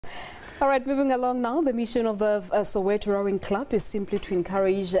All right, moving along now, the mission of the Soweto Rowing Club is simply to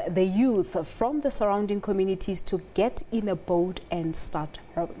encourage the youth from the surrounding communities to get in a boat and start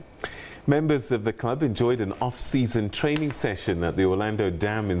rowing. Members of the club enjoyed an off-season training session at the Orlando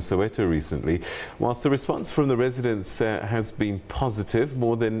Dam in Soweto recently. Whilst the response from the residents has been positive,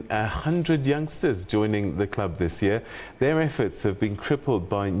 more than 100 youngsters joining the club this year. Their efforts have been crippled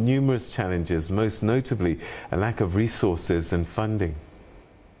by numerous challenges, most notably a lack of resources and funding.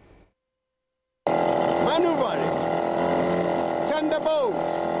 Maneuver it. Turn the boat.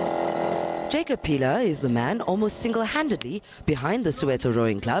 Jacob Pila is the man almost single-handedly behind the Soweto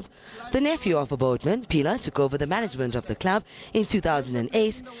Rowing Club. The nephew of a boatman, Pila took over the management of the club in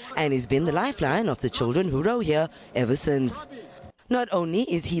 2008 and has been the lifeline of the children who row here ever since. Not only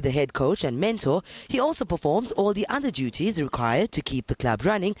is he the head coach and mentor, he also performs all the other duties required to keep the club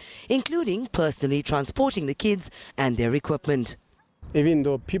running, including personally transporting the kids and their equipment. Even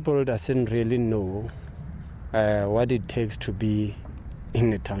though people doesn't really know what it takes to be in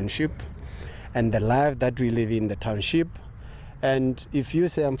the township and the life that we live in the township, and if you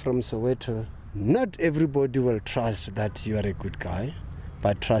say I'm from Soweto, not everybody will trust that you are a good guy,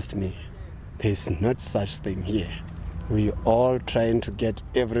 but trust me, there's not such thing here. We all trying to get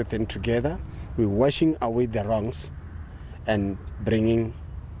everything together. We're washing away the wrongs and bringing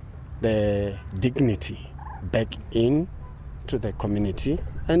the dignity back in to the community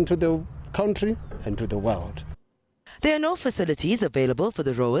and to the country and to the world. There are no facilities available for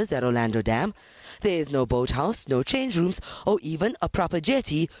the rowers at Orlando Dam. There is no boathouse, no change rooms, or even a proper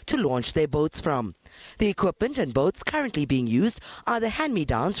jetty to launch their boats from. The equipment and boats currently being used are the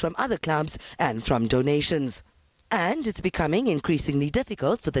hand-me-downs from other clubs and from donations. And it's becoming increasingly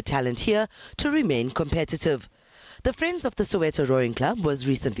difficult for the talent here to remain competitive. The Friends of the Soweto Rowing Club was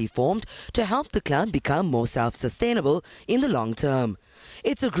recently formed to help the club become more self-sustainable in the long term.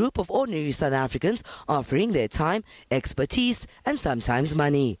 It's a group of ordinary South Africans offering their time, expertise and sometimes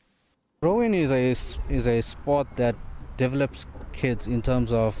money. Rowing is a sport that develops kids in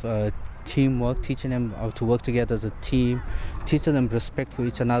terms of teamwork, teaching them how to work together as a team, teaching them respect for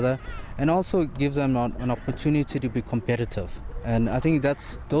each another, and also gives them an opportunity to be competitive. And I think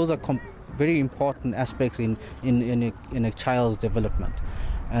those are very important aspects in a child's development,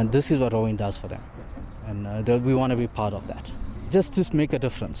 and this is what rowing does for them, and we want to be part of that. Just to make a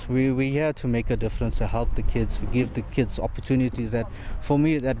difference. We're here to make a difference, to help the kids, to give the kids opportunities that, for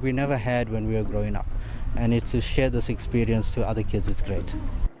me, that we never had when we were growing up, and it's to share this experience to other kids. It's great.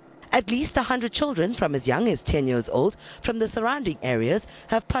 At least 100 children from as young as 10 years old from the surrounding areas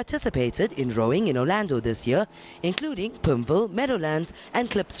have participated in rowing in Orlando this year, including Pimville, Meadowlands and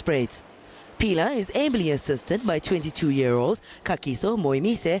Klipspruit. Pila is ably assisted by 22-year-old Kakiso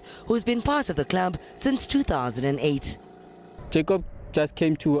Moimise, who's been part of the club since 2008. Jacob just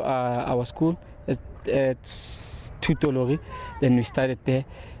came to our school at Tutolori. Then we started there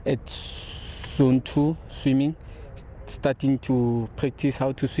at Zone 2 swimming, starting to practice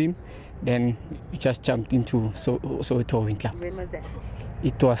how to swim. Then we just jumped into Soweto Rowing Club. When was that?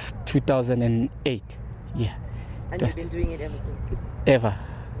 It was 2008, yeah. And you've been doing it ever since? Ever.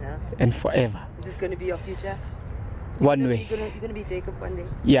 Yeah. And forever. Is this going to be your future? One way. You're going to be Jacob one day?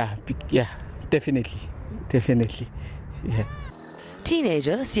 Yeah, definitely. Definitely. Yeah.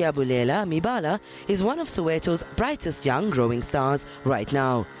 Teenager Siabulela Mibala is one of Soweto's brightest young rowing stars right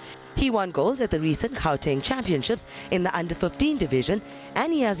now. He won gold at the recent Gauteng Championships in the under-15 division,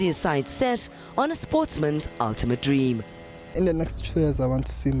 and he has his sights set on a sportsman's ultimate dream. In the next 2 years, I want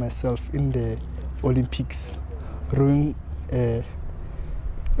to see myself in the Olympics, rowing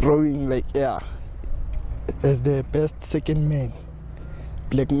as the best second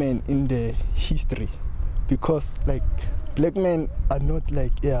black man in the history, because black men are not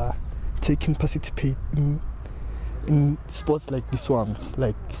participate in sports like these ones.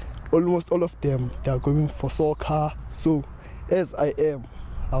 Almost all of them, they are going for soccer. So as I am,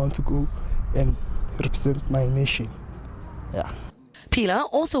 I want to go and represent my nation. Yeah. Pila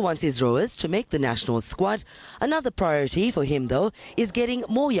also wants his rowers to make the national squad. Another priority for him, though, is getting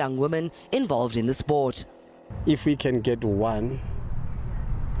more young women involved in the sport. If we can get one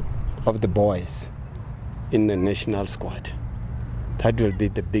of the boys in the national squad, that will be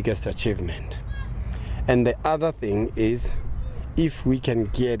the biggest achievement. And the other thing is, if we can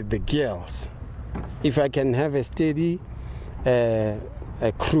get the girls, if I can have a steady a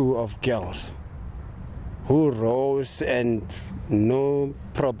crew of girls who rows and no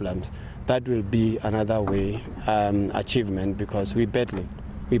problems, that will be another way achievement, because we're battling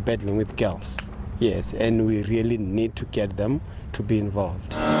with girls. Yes, and we really need to get them to be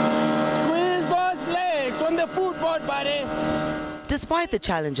involved. Squeeze those legs on the footboard, buddy. Despite the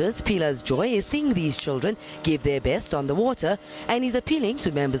challenges, Pila's joy is seeing these children give their best on the water, and he's appealing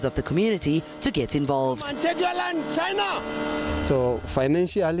to members of the community to get involved. Take your land, China! So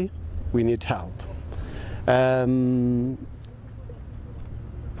financially, we need help.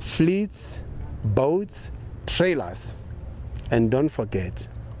 Fleets, boats, trailers. And don't forget,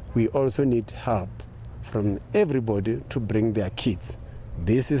 we also need help from everybody to bring their kids.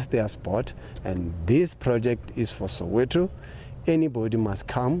 This is their sport, and this project is for Soweto. Anybody must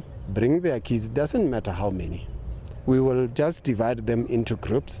come, bring their kids, doesn't matter how many. We will just divide them into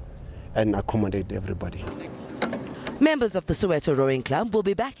groups and accommodate everybody. Members of the Soweto Rowing Club will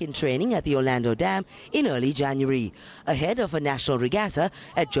be back in training at the Orlando Dam in early January, ahead of a national regatta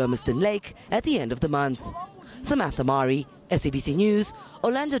at Germiston Lake at the end of the month. Samantha Mari, SABC News,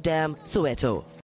 Orlando Dam, Soweto.